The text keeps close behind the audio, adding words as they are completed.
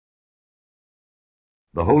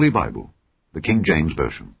The Holy Bible, the King James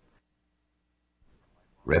Version.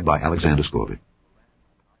 Read by Alexander Scourby.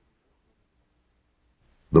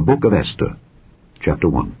 The Book of Esther, Chapter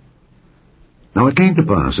 1. Now it came to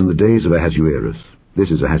pass in the days of Ahasuerus,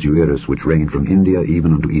 this is Ahasuerus which reigned from India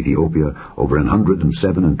even unto Ethiopia over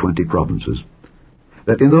 127 provinces,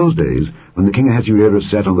 that in those days, when the king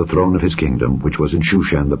Ahasuerus sat on the throne of his kingdom, which was in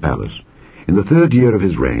Shushan the palace, in the 3rd year of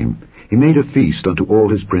his reign, he made a feast unto all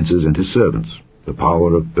his princes and his servants, the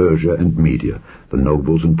power of Persia and Media, the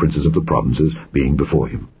nobles and princes of the provinces, being before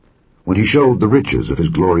him, when he showed the riches of his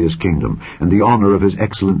glorious kingdom, and the honor of his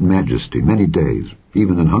excellent majesty many days,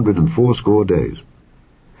 even 180 days.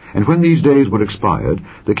 And when these days were expired,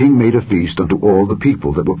 the king made a feast unto all the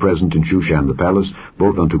people that were present in Shushan the palace,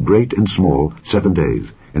 both unto great and small, 7 days,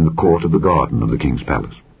 in the court of the garden of the king's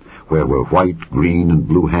palace, where were white, green, and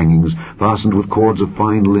blue hangings, fastened with cords of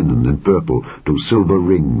fine linen and purple, to silver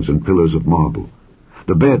rings and pillars of marble.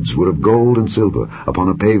 The beds were of gold and silver, upon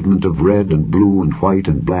a pavement of red and blue and white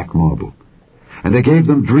and black marble. And they gave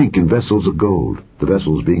them drink in vessels of gold, the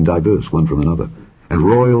vessels being diverse one from another, and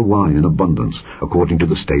royal wine in abundance, according to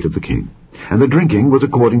the state of the king. And the drinking was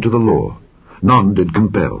according to the law. None did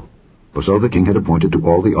compel. For so the king had appointed to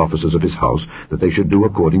all the officers of his house, that they should do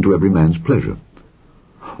according to every man's pleasure.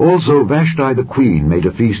 Also Vashti the queen made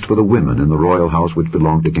a feast for the women in the royal house which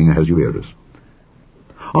belonged to King Ahasuerus.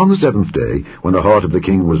 On the 7th day, when the heart of the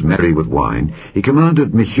king was merry with wine, he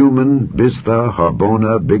commanded Mehuman, Biztha,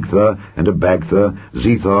 Harbona, Bigtha, and Abagtha,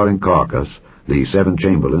 Zethar, and Carcas, the 7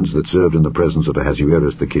 chamberlains that served in the presence of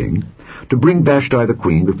Ahasuerus the king, to bring Vashti the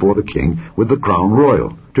queen before the king with the crown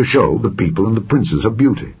royal, to show the people and the princes her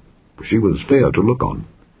beauty, for she was fair to look on.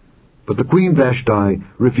 But the queen Vashti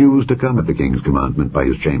refused to come at the king's commandment by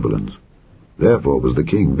his chamberlains. Therefore was the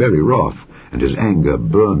king very wroth, and his anger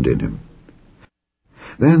burned in him.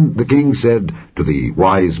 Then the king said to the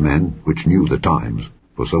wise men which knew the times,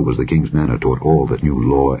 for so was the king's manner toward all that knew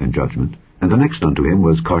law and judgment, and the next unto him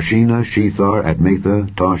was Carshena, Shethar,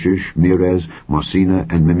 Admatha, Tarshish, Meres, Marsena,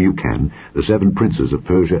 and Memucan, the 7 princes of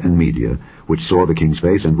Persia and Media, which saw the king's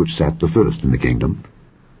face, and which sat the first in the kingdom.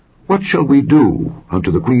 What shall we do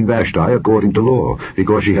unto the queen Vashti according to law,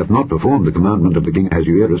 because she hath not performed the commandment of the king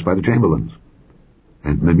Ahasuerus by the chamberlains?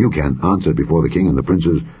 And Memucan answered before the king and the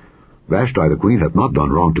princes, Vashti the queen hath not done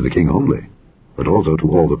wrong to the king only, but also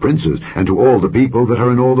to all the princes, and to all the people that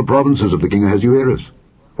are in all the provinces of the king Ahasuerus.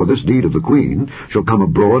 For this deed of the queen shall come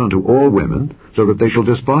abroad unto all women, so that they shall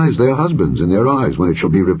despise their husbands in their eyes, when it shall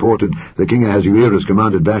be reported, the king Ahasuerus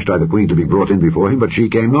commanded Vashti the queen to be brought in before him, but she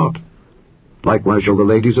came not. Likewise shall the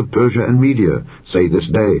ladies of Persia and Media say this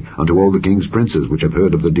day unto all the king's princes which have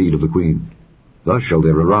heard of the deed of the queen. Thus shall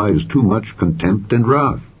there arise too much contempt and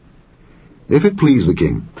wrath. If it please the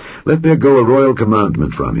king, let there go a royal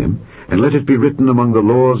commandment from him, and let it be written among the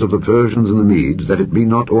laws of the Persians and the Medes, that it be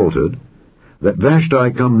not altered, that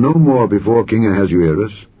Vashti come no more before King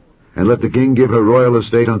Ahasuerus, and let the king give her royal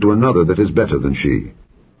estate unto another that is better than she.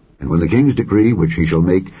 And when the king's decree which he shall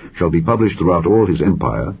make shall be published throughout all his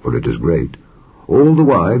empire, for it is great, all the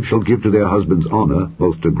wives shall give to their husbands honor,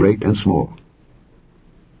 both to great and small.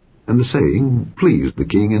 And the saying pleased the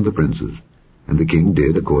king and the princes. And the king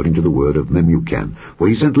did according to the word of Memucan, for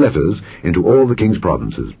he sent letters into all the king's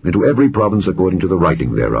provinces, into every province according to the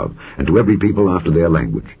writing thereof, and to every people after their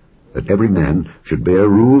language, that every man should bear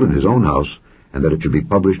rule in his own house, and that it should be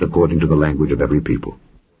published according to the language of every people.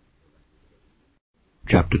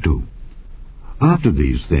 Chapter 2. After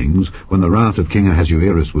these things, when the wrath of King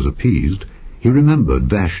Ahasuerus was appeased, he remembered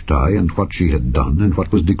Vashti, and what she had done, and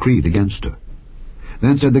what was decreed against her.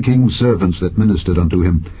 Then said the king's servants that ministered unto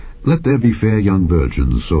him, Let there be fair young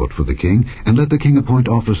virgins sought for the king, and let the king appoint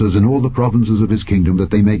officers in all the provinces of his kingdom,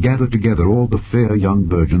 that they may gather together all the fair young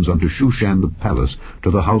virgins unto Shushan the palace,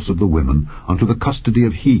 to the house of the women, unto the custody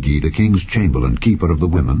of Hegi the king's chamberlain, keeper of the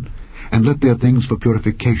women, and let their things for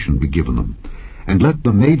purification be given them. And let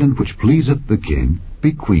the maiden which pleaseth the king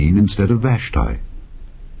be queen instead of Vashti.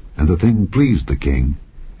 And the thing pleased the king,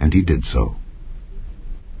 and he did so.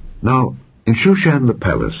 Now in Shushan the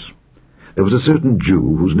palace there was a certain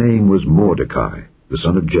Jew whose name was Mordecai, the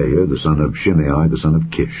son of Jair, the son of Shimei, the son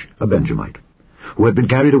of Kish, a Benjamite, who had been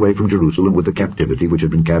carried away from Jerusalem with the captivity which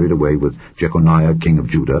had been carried away with Jeconiah king of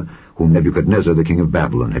Judah, whom Nebuchadnezzar the king of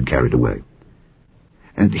Babylon had carried away.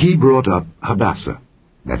 And he brought up Hadassah,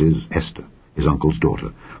 that is, Esther, his uncle's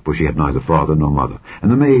daughter, for she had neither father nor mother,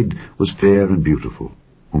 and the maid was fair and beautiful,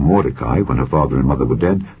 whom Mordecai, when her father and mother were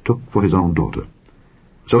dead, took for his own daughter.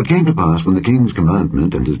 So it came to pass, when the king's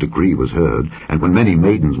commandment and his decree was heard, and when many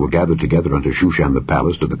maidens were gathered together unto Shushan the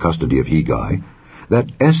palace to the custody of Hegi, that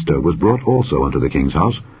Esther was brought also unto the king's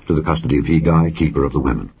house, to the custody of Hegai, keeper of the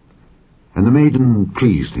women. And the maiden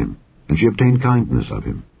pleased him, and she obtained kindness of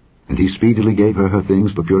him. And he speedily gave her her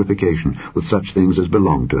things for purification, with such things as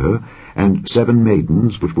belonged to her, and 7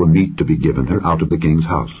 maidens which were meet to be given her out of the king's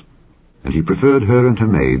house. And he preferred her and her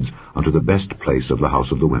maids unto the best place of the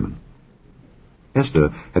house of the women. Esther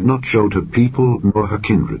had not showed her people nor her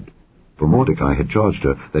kindred, for Mordecai had charged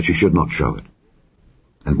her that she should not show it.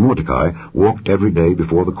 And Mordecai walked every day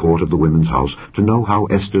before the court of the women's house, to know how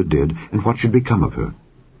Esther did, and what should become of her.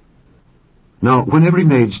 Now when every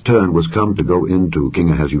maid's turn was come to go in to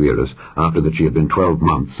King Ahasuerus, after that she had been 12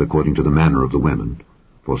 months, according to the manner of the women,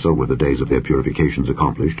 for so were the days of their purifications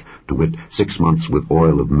accomplished, to wit, 6 months with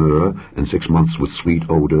oil of myrrh, and 6 months with sweet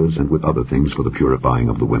odours, and with other things for the purifying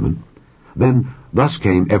of the women, then thus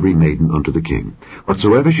came every maiden unto the king.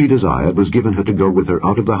 Whatsoever she desired was given her to go with her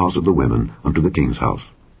out of the house of the women unto the king's house.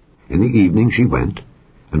 In the evening she went,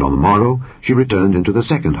 and on the morrow she returned into the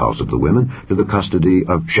second house of the women, to the custody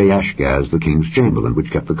of Sheashgaz the king's chamberlain,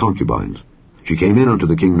 which kept the concubines. She came in unto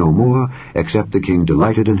the king no more, except the king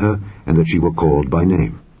delighted in her, and that she were called by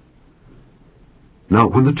name. Now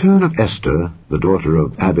when the turn of Esther, the daughter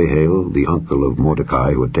of Abihail, the uncle of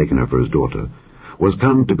Mordecai, who had taken her for his daughter, was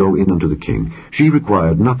come to go in unto the king, she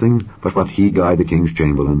required nothing but what Hegai the king's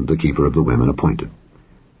chamberlain, the keeper of the women, appointed.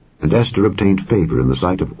 And Esther obtained favor in the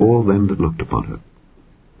sight of all them that looked upon her.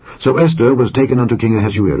 So Esther was taken unto King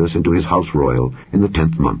Ahasuerus into his house royal in the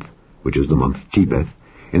 10th month, which is the month Tebeth,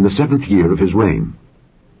 in the 7th year of his reign.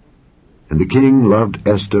 And the king loved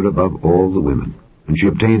Esther above all the women, and she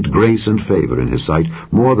obtained grace and favor in his sight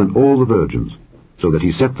more than all the virgins, so that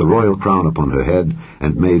he set the royal crown upon her head,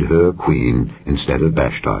 and made her queen instead of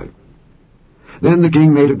Vashti. Then the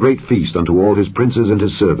king made a great feast unto all his princes and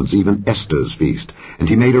his servants, even Esther's feast, and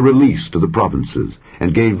he made a release to the provinces,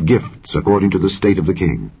 and gave gifts according to the state of the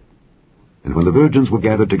king. And when the virgins were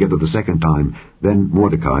gathered together the second time, then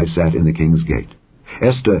Mordecai sat in the king's gate.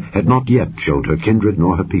 Esther had not yet showed her kindred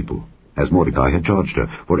nor her people, as Mordecai had charged her,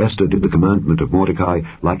 for Esther did the commandment of Mordecai,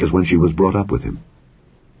 like as when she was brought up with him.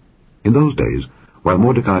 In those days, while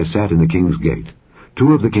Mordecai sat in the king's gate,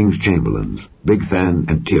 2 of the king's chamberlains, Bigthan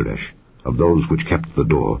and Teresh, of those which kept the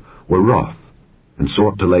door, were wroth, and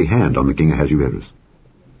sought to lay hand on the king Ahasuerus.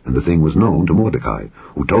 And the thing was known to Mordecai,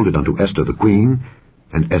 who told it unto Esther the queen,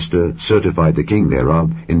 and Esther certified the king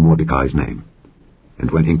thereof in Mordecai's name.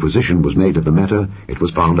 And when inquisition was made of the matter, it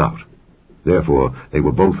was found out. Therefore they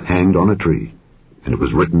were both hanged on a tree, and it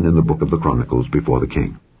was written in the book of the Chronicles before the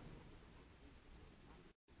king.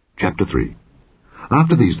 Chapter 3.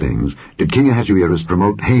 After these things did King Ahasuerus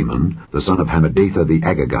promote Haman, the son of Hammedatha the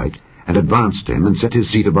Agagite, and advanced him, and set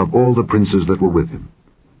his seat above all the princes that were with him.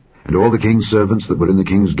 And all the king's servants that were in the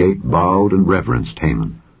king's gate bowed and reverenced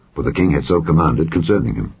Haman, for the king had so commanded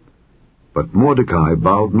concerning him. But Mordecai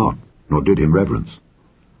bowed not, nor did him reverence.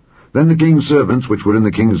 Then the king's servants which were in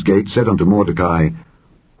the king's gate said unto Mordecai,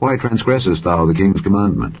 Why transgressest thou the king's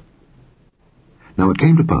commandment? Now it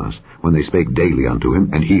came to pass, when they spake daily unto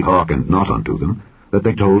him, and he hearkened not unto them, that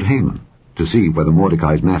they told Haman, to see whether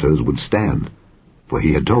Mordecai's matters would stand, for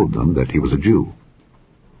he had told them that he was a Jew.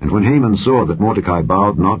 And when Haman saw that Mordecai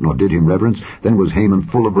bowed not, nor did him reverence, then was Haman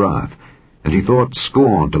full of wrath, and he thought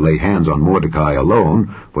scorn to lay hands on Mordecai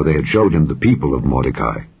alone, for they had showed him the people of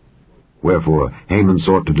Mordecai. Wherefore Haman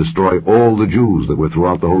sought to destroy all the Jews that were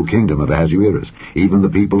throughout the whole kingdom of Ahasuerus, even the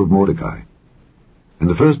people of Mordecai. In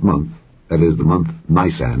the 1st month, that is the month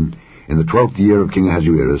Nisan, in the 12th year of King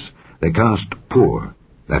Ahasuerus, they cast Pur,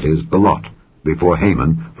 that is, the lot, before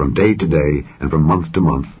Haman from day to day and from month to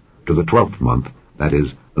month, to the 12th month, that is,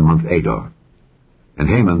 the month Adar. And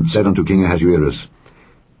Haman said unto King Ahasuerus,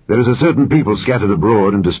 There is a certain people scattered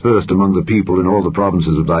abroad and dispersed among the people in all the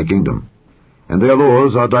provinces of thy kingdom, and their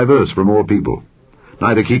laws are diverse from all people,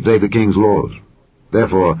 neither keep they the king's laws.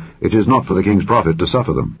 Therefore it is not for the king's profit to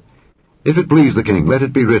suffer them. If it please the king, let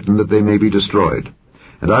it be written that they may be destroyed.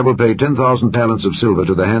 And I will pay 10,000 talents of silver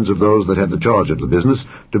to the hands of those that have the charge of the business,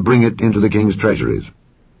 to bring it into the king's treasuries.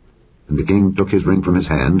 And the king took his ring from his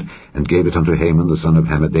hand, and gave it unto Haman the son of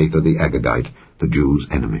Hammedatha the Agagite, the Jews'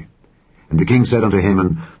 enemy. And the king said unto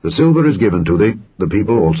Haman, The silver is given to thee, the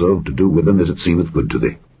people also, to do with them as it seemeth good to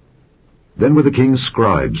thee. Then were the king's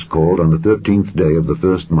scribes called on the 13th day of the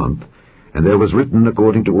 1st month, and there was written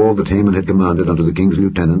according to all that Haman had commanded unto the king's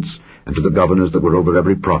lieutenants, and to the governors that were over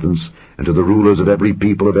every province, and to the rulers of every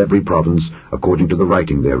people of every province, according to the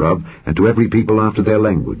writing thereof, and to every people after their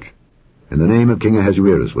language. In the name of King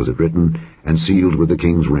Ahasuerus was it written, and sealed with the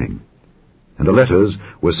king's ring. And the letters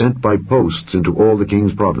were sent by posts into all the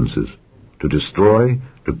king's provinces, to destroy,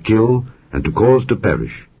 to kill, and to cause to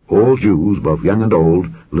perish all Jews, both young and old,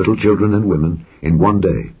 little children and women, in one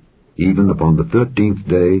day, even upon the 13th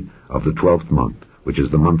day of the 12th month, which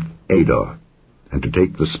is the month Adar, and to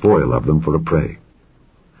take the spoil of them for a prey.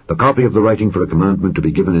 The copy of the writing for a commandment to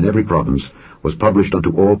be given in every province was published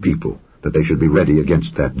unto all people, that they should be ready against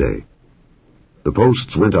that day. The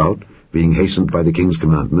posts went out, being hastened by the king's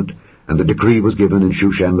commandment, and the decree was given in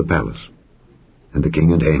Shushan the palace. And the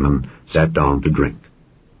king and Haman sat down to drink.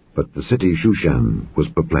 But the city Shushan was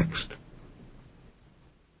perplexed.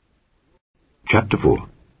 Chapter 4.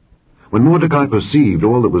 When Mordecai perceived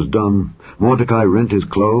all that was done, Mordecai rent his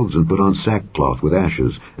clothes and put on sackcloth with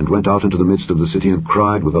ashes, and went out into the midst of the city, and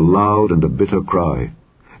cried with a loud and a bitter cry,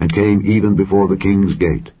 and came even before the king's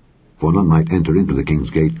gate. For none might enter into the king's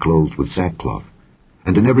gate clothed with sackcloth.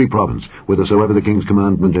 And in every province, whithersoever the king's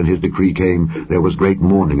commandment and his decree came, there was great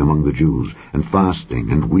mourning among the Jews, and fasting,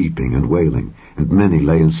 and weeping, and wailing, and many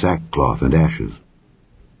lay in sackcloth and ashes.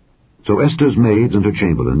 So Esther's maids and her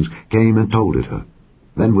chamberlains came and told it her.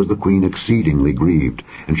 Then was the queen exceedingly grieved,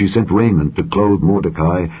 and she sent raiment to clothe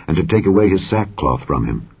Mordecai, and to take away his sackcloth from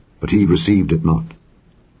him, but he received it not.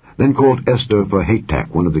 Then called Esther for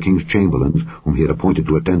Hatach, one of the king's chamberlains, whom he had appointed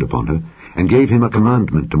to attend upon her, and gave him a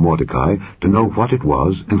commandment to Mordecai, to know what it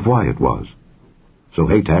was, and why it was. So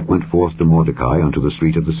Hatach went forth to Mordecai unto the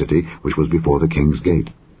street of the city, which was before the king's gate.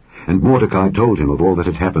 And Mordecai told him of all that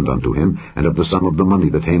had happened unto him, and of the sum of the money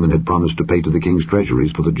that Haman had promised to pay to the king's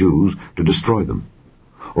treasuries for the Jews, to destroy them.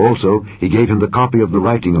 Also he gave him the copy of the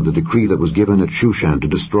writing of the decree that was given at Shushan to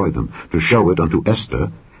destroy them, to show it unto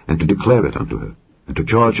Esther, and to declare it unto her, and to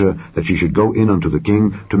charge her that she should go in unto the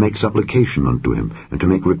king to make supplication unto him, and to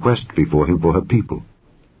make request before him for her people.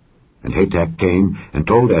 And Hatach came and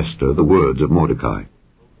told Esther the words of Mordecai.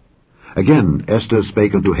 Again Esther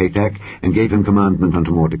spake unto Hatach, and gave him commandment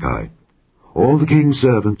unto Mordecai. All the king's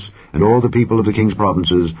servants, and all the people of the king's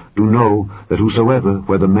provinces, do know that whosoever,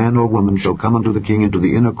 whether man or woman, shall come unto the king into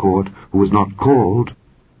the inner court, who is not called,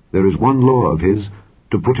 there is one law of his,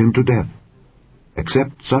 to put him to death,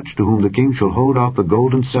 except such to whom the king shall hold out the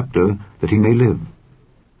golden scepter, that he may live.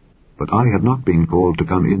 But I have not been called to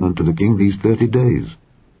come in unto the king these 30 days.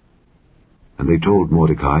 And they told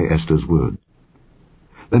Mordecai Esther's word.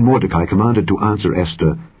 Then Mordecai commanded to answer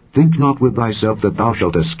Esther, Think not with thyself that thou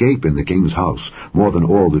shalt escape in the king's house more than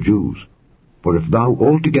all the Jews. For if thou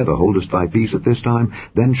altogether holdest thy peace at this time,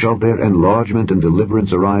 then shall there enlargement and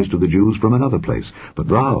deliverance arise to the Jews from another place. But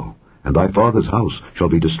thou and thy father's house shall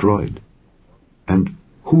be destroyed. And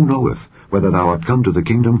who knoweth whether thou art come to the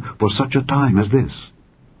kingdom for such a time as this?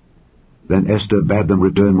 Then Esther bade them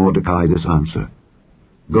return Mordecai this answer.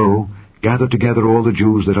 Go, gather together all the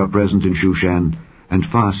Jews that are present in Shushan, and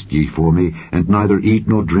fast ye for me, and neither eat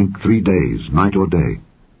nor drink 3 days, night or day.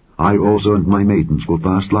 I also and my maidens will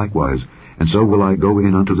fast likewise, and so will I go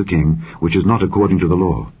in unto the king, which is not according to the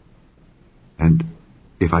law. And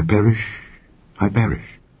if I perish, I perish.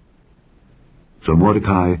 So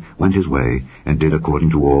Mordecai went his way, and did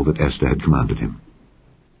according to all that Esther had commanded him.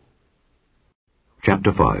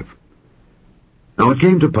 Chapter 5. Now it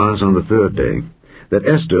came to pass on the 3rd day, that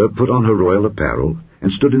Esther put on her royal apparel,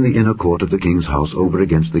 and stood in the inner court of the king's house over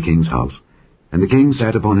against the king's house. And the king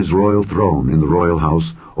sat upon his royal throne in the royal house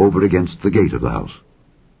over against the gate of the house.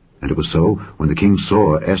 And it was so, when the king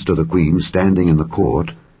saw Esther the queen standing in the court,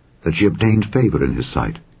 that she obtained favor in his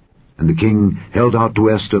sight. And the king held out to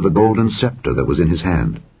Esther the golden scepter that was in his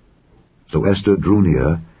hand. So Esther drew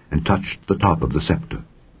near, and touched the top of the scepter.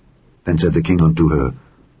 Then said the king unto her,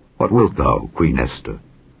 What wilt thou, Queen Esther?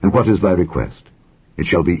 And what is thy request? It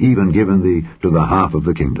shall be even given thee to the half of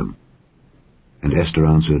the kingdom. And Esther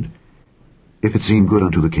answered, If it seem good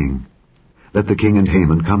unto the king, let the king and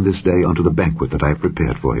Haman come this day unto the banquet that I have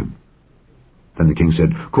prepared for him. Then the king said,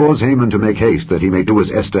 Cause Haman to make haste, that he may do as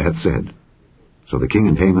Esther hath said. So the king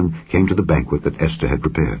and Haman came to the banquet that Esther had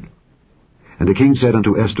prepared. And the king said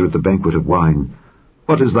unto Esther at the banquet of wine,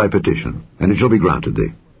 What is thy petition? And it shall be granted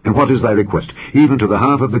thee. And what is thy request? Even to the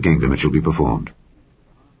half of the kingdom it shall be performed.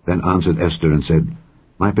 Then answered Esther and said,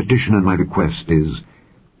 My petition and my request is,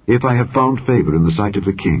 If I have found favor in the sight of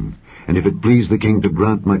the king, and if it please the king to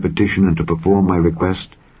grant my petition and to perform my request,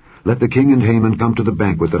 let the king and Haman come to the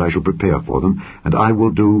banquet that I shall prepare for them, and I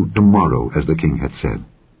will do tomorrow as the king hath said.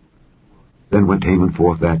 Then went Haman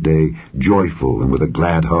forth that day, joyful and with a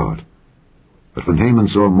glad heart. But when Haman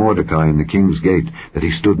saw Mordecai in the king's gate, that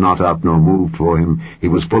he stood not up nor moved for him, he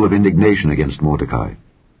was full of indignation against Mordecai.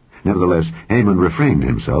 Nevertheless Haman refrained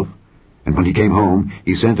himself, and when he came home,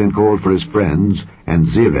 he sent and called for his friends, and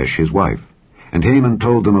Zeresh his wife. And Haman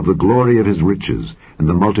told them of the glory of his riches, and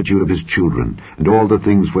the multitude of his children, and all the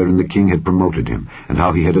things wherein the king had promoted him, and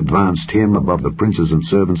how he had advanced him above the princes and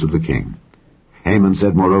servants of the king. Haman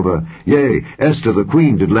said moreover, Yea, Esther the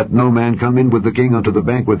queen did let no man come in with the king unto the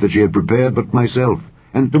banquet that she had prepared but myself,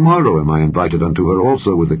 and tomorrow am I invited unto her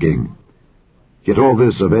also with the king. Yet all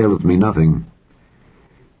this availeth me nothing,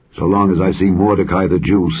 so long as I see Mordecai the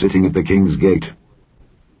Jew sitting at the king's gate.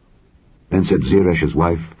 Then said Zeresh his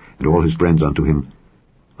wife, and all his friends unto him,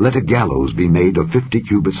 Let a gallows be made of 50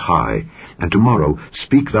 cubits high, and tomorrow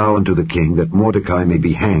speak thou unto the king, that Mordecai may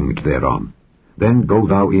be hanged thereon. Then go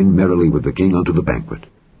thou in merrily with the king unto the banquet.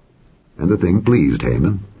 And the thing pleased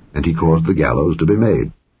Haman, and he caused the gallows to be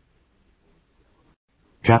made.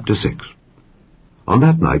 Chapter 6. On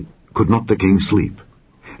that night could not the king sleep,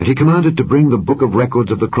 and he commanded to bring the book of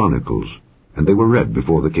records of the Chronicles, and they were read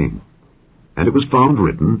before the king. And it was found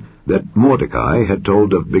written that Mordecai had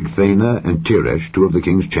told of Bigthana and Teresh, two of the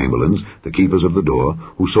king's chamberlains, the keepers of the door,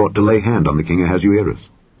 who sought to lay hand on the king Ahasuerus.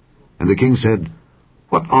 And the king said,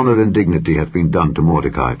 What honor and dignity hath been done to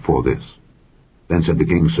Mordecai for this? Then said the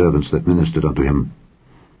king's servants that ministered unto him,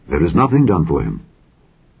 There is nothing done for him.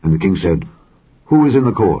 And the king said, Who is in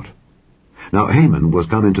the court? Now Haman was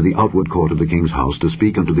come into the outward court of the king's house to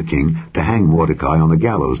speak unto the king to hang Mordecai on the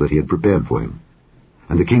gallows that he had prepared for him.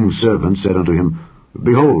 And the king's servant said unto him,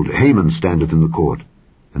 Behold, Haman standeth in the court.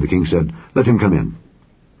 And the king said, Let him come in.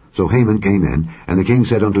 So Haman came in, and the king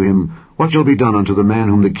said unto him, What shall be done unto the man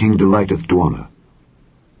whom the king delighteth to honor?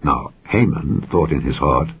 Now Haman thought in his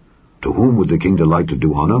heart, To whom would the king delight to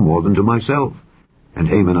do honor more than to myself? And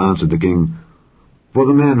Haman answered the king, For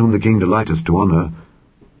the man whom the king delighteth to honor,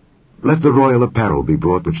 let the royal apparel be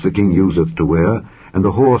brought which the king useth to wear, and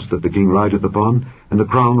the horse that the king rideth upon, and the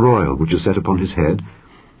crown royal which is set upon his head.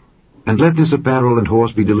 And let this apparel and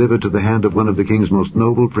horse be delivered to the hand of one of the king's most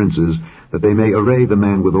noble princes, that they may array the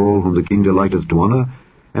man withal whom the king delighteth to honor,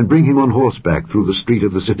 and bring him on horseback through the street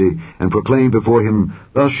of the city, and proclaim before him,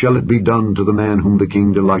 Thus shall it be done to the man whom the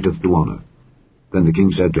king delighteth to honor. Then the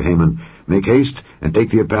king said to Haman, Make haste, and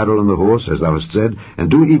take the apparel and the horse, as thou hast said, and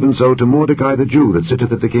do even so to Mordecai the Jew that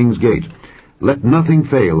sitteth at the king's gate. Let nothing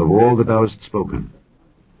fail of all that thou hast spoken.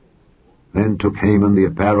 Then took Haman the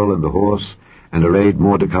apparel and the horse, and arrayed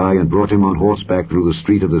Mordecai, and brought him on horseback through the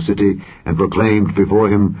street of the city, and proclaimed before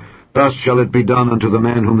him, Thus shall it be done unto the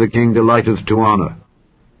man whom the king delighteth to honor.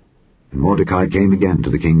 And Mordecai came again to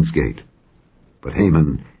the king's gate. But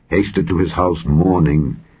Haman hasted to his house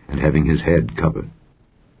mourning, and having his head covered.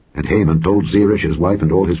 And Haman told Zeresh his wife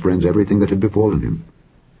and all his friends everything that had befallen him.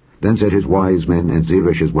 Then said his wise men and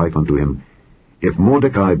Zeresh his wife unto him, If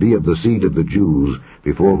Mordecai be of the seed of the Jews,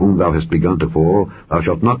 before whom thou hast begun to fall, thou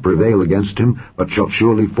shalt not prevail against him, but shalt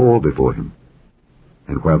surely fall before him.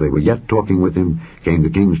 And while they were yet talking with him, came the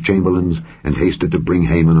king's chamberlains, and hasted to bring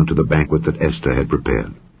Haman unto the banquet that Esther had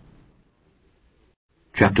prepared.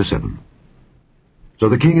 Chapter 7. So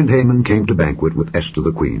the king and Haman came to banquet with Esther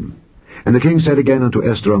the queen. And the king said again unto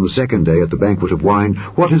Esther on the second day at the banquet of wine,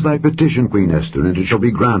 What is thy petition, Queen Esther? And it shall be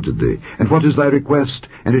granted thee. And what is thy request?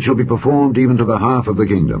 And it shall be performed even to the half of the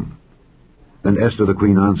kingdom. Then Esther the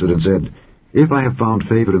queen answered and said, If I have found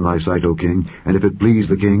favor in thy sight, O king, and if it please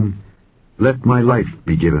the king, let my life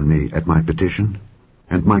be given me at my petition,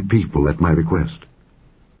 and my people at my request.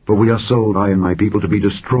 For we are sold, I and my people, to be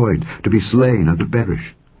destroyed, to be slain, and to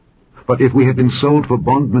perish. But if we had been sold for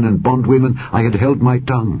bondmen and bondwomen, I had held my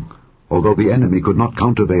tongue, although the enemy could not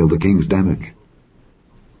countervail the king's damage.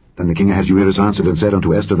 Then the king Ahasuerus answered and said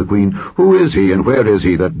unto Esther the queen, Who is he, and where is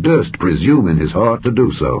he, that durst presume in his heart to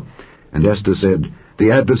do so? And Esther said,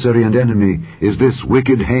 The adversary and enemy is this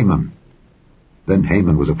wicked Haman. Then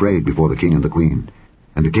Haman was afraid before the king and the queen.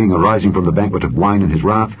 And the king, arising from the banquet of wine in his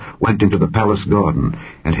wrath, went into the palace garden.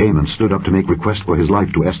 And Haman stood up to make request for his life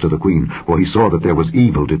to Esther the queen, for he saw that there was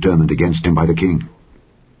evil determined against him by the king.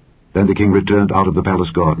 Then the king returned out of the palace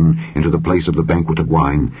garden into the place of the banquet of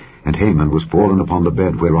wine, and Haman was fallen upon the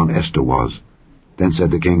bed whereon Esther was. Then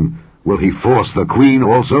said the king, Will he force the queen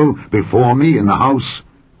also before me in the house?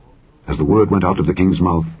 As the word went out of the king's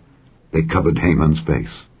mouth, they covered Haman's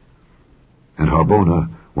face. And Harbona,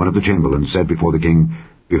 one of the chamberlains, said before the king,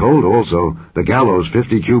 Behold also, the gallows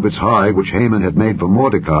 50 cubits high, which Haman had made for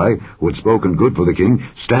Mordecai, who had spoken good for the king,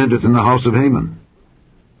 standeth in the house of Haman.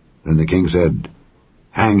 Then the king said,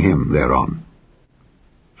 Hang him thereon.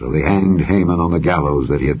 So they hanged Haman on the gallows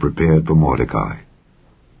that he had prepared for Mordecai.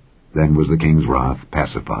 Then was the king's wrath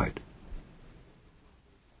pacified.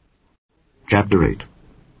 Chapter 8.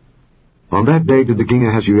 On that day did the king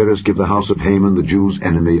Ahasuerus give the house of Haman the Jews'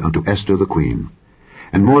 enemy unto Esther the queen.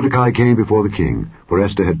 And Mordecai came before the king, for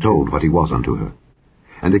Esther had told what he was unto her.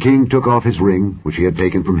 And the king took off his ring, which he had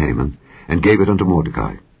taken from Haman, and gave it unto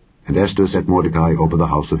Mordecai. And Esther set Mordecai over the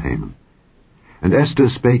house of Haman. And Esther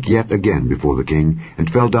spake yet again before the king, and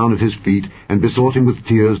fell down at his feet, and besought him with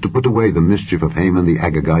tears to put away the mischief of Haman the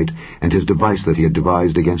Agagite, and his device that he had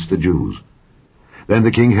devised against the Jews. Then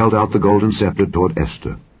the king held out the golden scepter toward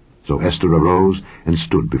Esther. So Esther arose and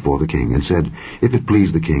stood before the king, and said, If it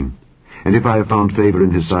please the king, and if I have found favor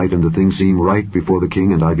in his sight, and the thing seem right before the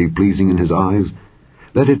king, and I be pleasing in his eyes,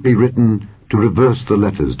 let it be written to reverse the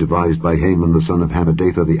letters devised by Haman the son of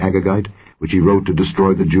Hammedatha the Agagite, which he wrote to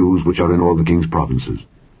destroy the Jews which are in all the king's provinces.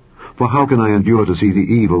 For how can I endure to see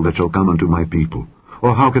the evil that shall come unto my people?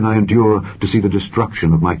 Or how can I endure to see the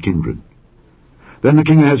destruction of my kindred? Then the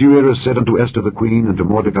king Ahasuerus said unto Esther the queen, and to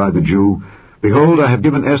Mordecai the Jew, Behold, I have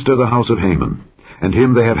given Esther the house of Haman, and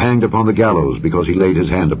him they have hanged upon the gallows, because he laid his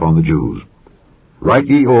hand upon the Jews. Write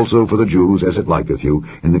ye also for the Jews, as it liketh you,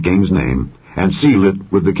 in the king's name, and seal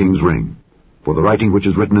it with the king's ring. For the writing which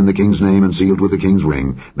is written in the king's name and sealed with the king's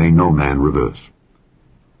ring may no man reverse.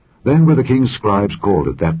 Then were the king's scribes called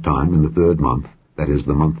at that time in the 3rd month, that is,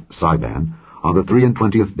 the month Siban, on the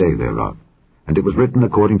 23 day thereof. And it was written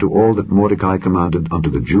according to all that Mordecai commanded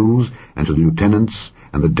unto the Jews, and to the lieutenants,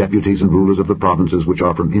 and the deputies and rulers of the provinces which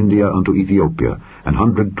are from India unto Ethiopia,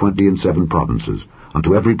 127 provinces,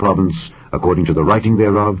 unto every province according to the writing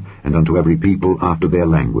thereof, and unto every people after their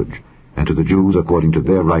language, and to the Jews according to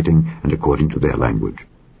their writing, and according to their language.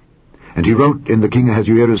 And he wrote in the king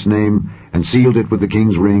Ahasuerus' name, and sealed it with the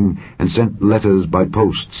king's ring, and sent letters by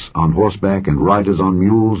posts, on horseback, and riders on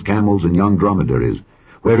mules, camels, and young dromedaries,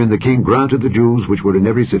 wherein the king granted the Jews which were in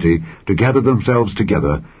every city to gather themselves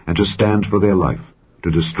together, and to stand for their life,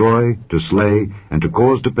 to destroy, to slay, and to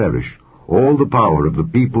cause to perish all the power of the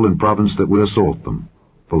people and province that would assault them,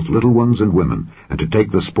 both little ones and women, and to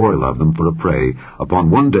take the spoil of them for a prey, upon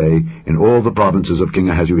one day in all the provinces of King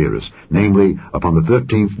Ahasuerus, namely, upon the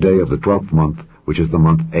 13th day of the 12th month, which is the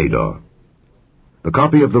month Adar. The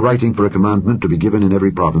copy of the writing for a commandment to be given in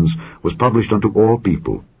every province was published unto all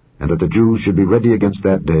people, and that the Jews should be ready against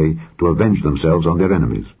that day to avenge themselves on their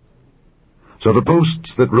enemies. So the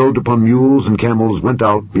posts that rode upon mules and camels went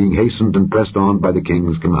out, being hastened and pressed on by the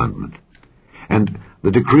king's commandment. And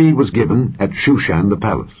the decree was given at Shushan the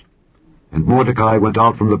palace. And Mordecai went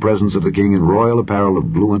out from the presence of the king in royal apparel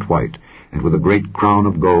of blue and white, and with a great crown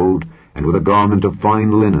of gold, and with a garment of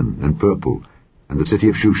fine linen and purple. And the city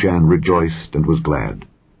of Shushan rejoiced and was glad.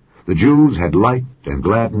 The Jews had light and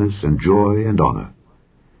gladness and joy and honor.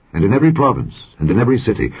 And in every province and in every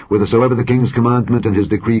city, whithersoever the king's commandment and his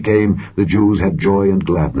decree came, the Jews had joy and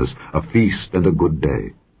gladness, a feast and a good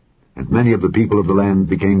day. And many of the people of the land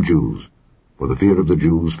became Jews, for the fear of the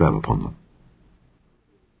Jews fell upon them.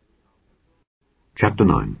 Chapter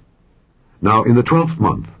 9. Now in the 12th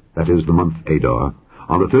month, that is the month Adar,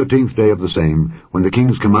 on the 13th day of the same, when the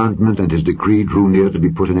king's commandment and his decree drew near to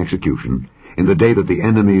be put in execution, in the day that the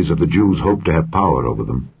enemies of the Jews hoped to have power over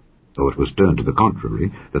them, though it was turned to the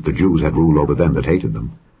contrary, that the Jews had rule over them that hated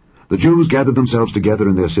them, the Jews gathered themselves together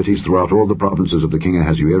in their cities throughout all the provinces of the king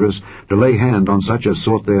Ahasuerus, to lay hand on such as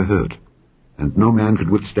sought their hurt. And no man could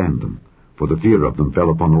withstand them, for the fear of them fell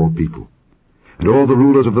upon all people. And all the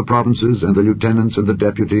rulers of the provinces, and the lieutenants, and the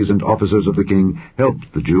deputies, and officers of the king helped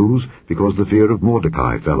the Jews, because the fear of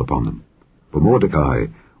Mordecai fell upon them. For Mordecai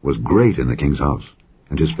was great in the king's house,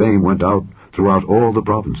 and his fame went out throughout all the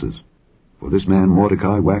provinces. For this man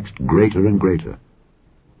Mordecai waxed greater and greater.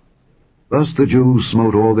 Thus the Jews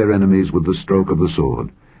smote all their enemies with the stroke of the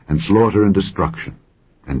sword, and slaughter and destruction,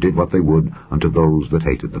 and did what they would unto those that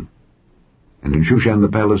hated them. And in Shushan the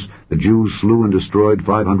palace the Jews slew and destroyed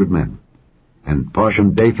 500 men. And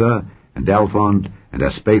Parshandatha, and Dalphon, and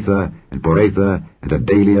Aspatha, and Poratha, and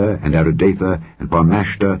Adalia, and Aridatha, and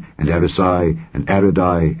Parmashta, and Arisai, and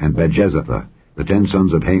Aridai, and Bajezatha, the 10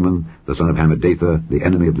 sons of Haman, the son of Hammedatha, the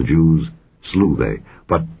enemy of the Jews, slew they,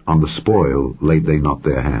 but on the spoil laid they not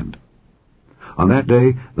their hand. On that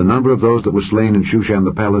day the number of those that were slain in Shushan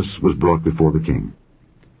the palace was brought before the king.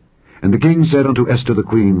 And the king said unto Esther the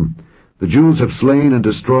queen, The Jews have slain and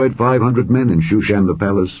destroyed 500 men in Shushan the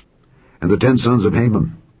palace, and the 10 sons of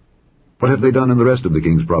Haman. What have they done in the rest of the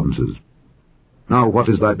king's provinces? Now what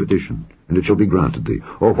is thy petition, and it shall be granted thee?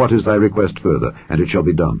 Or what is thy request further, and it shall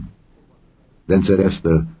be done? Then said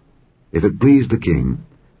Esther, If it please the king,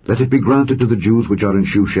 let it be granted to the Jews which are in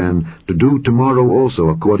Shushan to do tomorrow also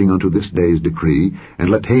according unto this day's decree, and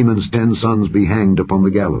let Haman's 10 sons be hanged upon the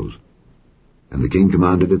gallows. And the king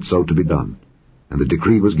commanded it so to be done. And the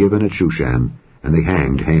decree was given at Shushan, and they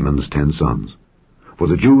hanged Haman's 10 sons. For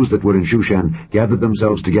the Jews that were in Shushan gathered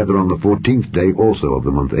themselves together on the 14th day also of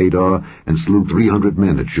the month Adar, and slew 300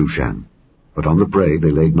 men at Shushan. but on the prey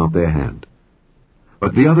they laid not their hand.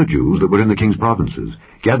 But the other Jews that were in the king's provinces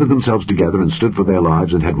gathered themselves together and stood for their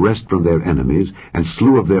lives, and had rest from their enemies, and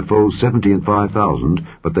slew of their foes 75,000,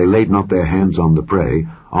 but they laid not their hands on the prey,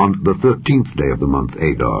 on the 13th day of the month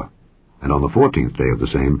Adar. And on the 14th day of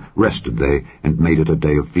the same rested they, and made it a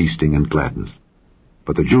day of feasting and gladness.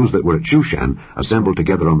 But the Jews that were at Shushan assembled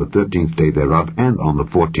together on the 13th day thereof, and on the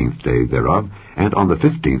 14th day thereof, and on the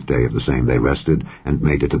 15th day of the same they rested, and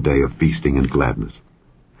made it a day of feasting and gladness.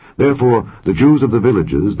 Therefore the Jews of the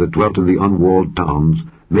villages that dwelt in the unwalled towns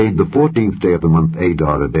made the 14th day of the month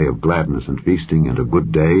Adar a day of gladness and feasting, and a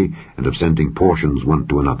good day, and of sending portions one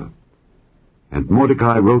to another. And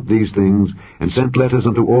Mordecai wrote these things, and sent letters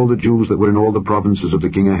unto all the Jews that were in all the provinces of the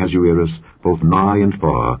king Ahasuerus, both nigh and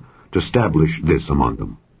far, to establish this among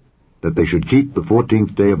them, that they should keep the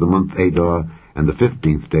 14th day of the month Adar, and the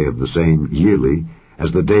 15th day of the same yearly, as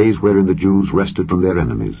the days wherein the Jews rested from their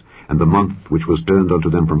enemies, and the month which was turned unto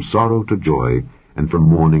them from sorrow to joy, and from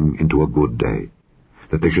mourning into a good day,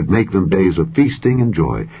 that they should make them days of feasting and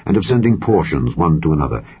joy, and of sending portions one to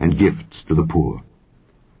another, and gifts to the poor.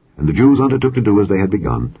 And the Jews undertook to do as they had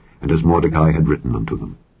begun, and as Mordecai had written unto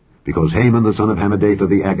them, because Haman the son of Hammedatha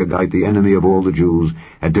the Agagite, the enemy of all the Jews,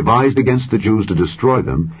 had devised against the Jews to destroy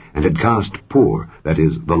them, and had cast Pur, that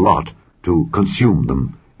is, the lot, to consume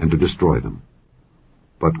them, and to destroy them.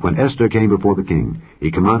 But when Esther came before the king,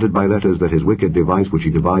 he commanded by letters that his wicked device which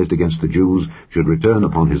he devised against the Jews should return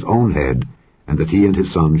upon his own head, and that he and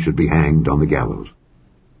his son should be hanged on the gallows.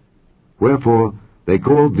 Wherefore they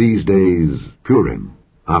called these days Purim,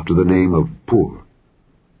 after the name of Pur.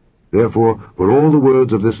 Therefore were all the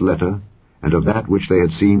words of this letter, and of that which they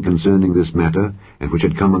had seen concerning this matter, and which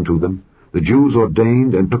had come unto them, the Jews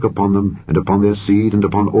ordained and took upon them, and upon their seed, and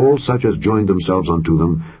upon all such as joined themselves unto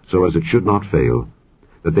them, so as it should not fail,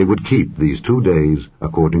 that they would keep these 2 days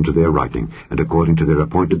according to their writing, and according to their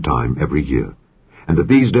appointed time every year, and that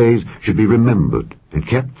these days should be remembered and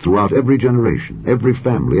kept throughout every generation, every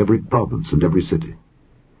family, every province, and every city,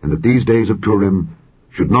 and that these days of Purim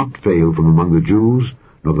should not fail from among the Jews,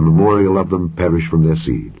 nor the memorial of them perish from their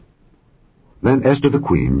seed. Then Esther the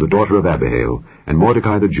queen, the daughter of Abihail, and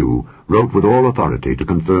Mordecai the Jew, wrote with all authority to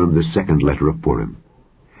confirm this second letter of Purim.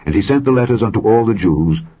 And he sent the letters unto all the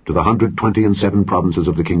Jews to the 127 provinces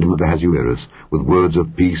of the kingdom of Ahasuerus, with words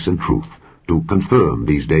of peace and truth, to confirm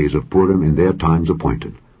these days of Purim in their times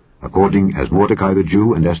appointed, according as Mordecai the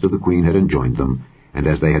Jew and Esther the queen had enjoined them, and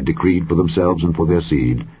as they had decreed for themselves and for their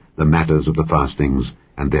seed, the matters of the fastings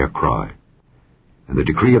and their cry. And the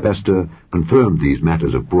decree of Esther confirmed these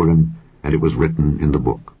matters of Purim, and it was written in the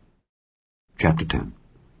book. Chapter 10.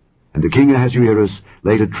 And the king Ahasuerus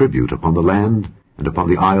laid a tribute upon the land and upon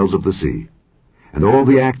the isles of the sea, and all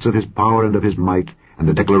the acts of his power and of his might, and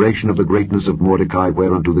the declaration of the greatness of Mordecai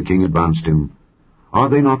whereunto the king advanced him, are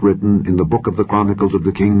they not written in the book of the chronicles of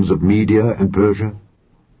the kings of Media and Persia?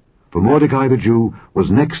 For Mordecai the Jew was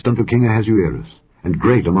next unto king Ahasuerus, and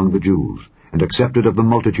great among the Jews, and accepted of the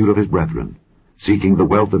multitude of his brethren, seeking the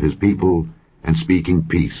wealth of his people, and speaking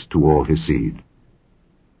peace to all his seed.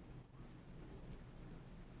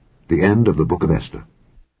 The end of the book of Esther.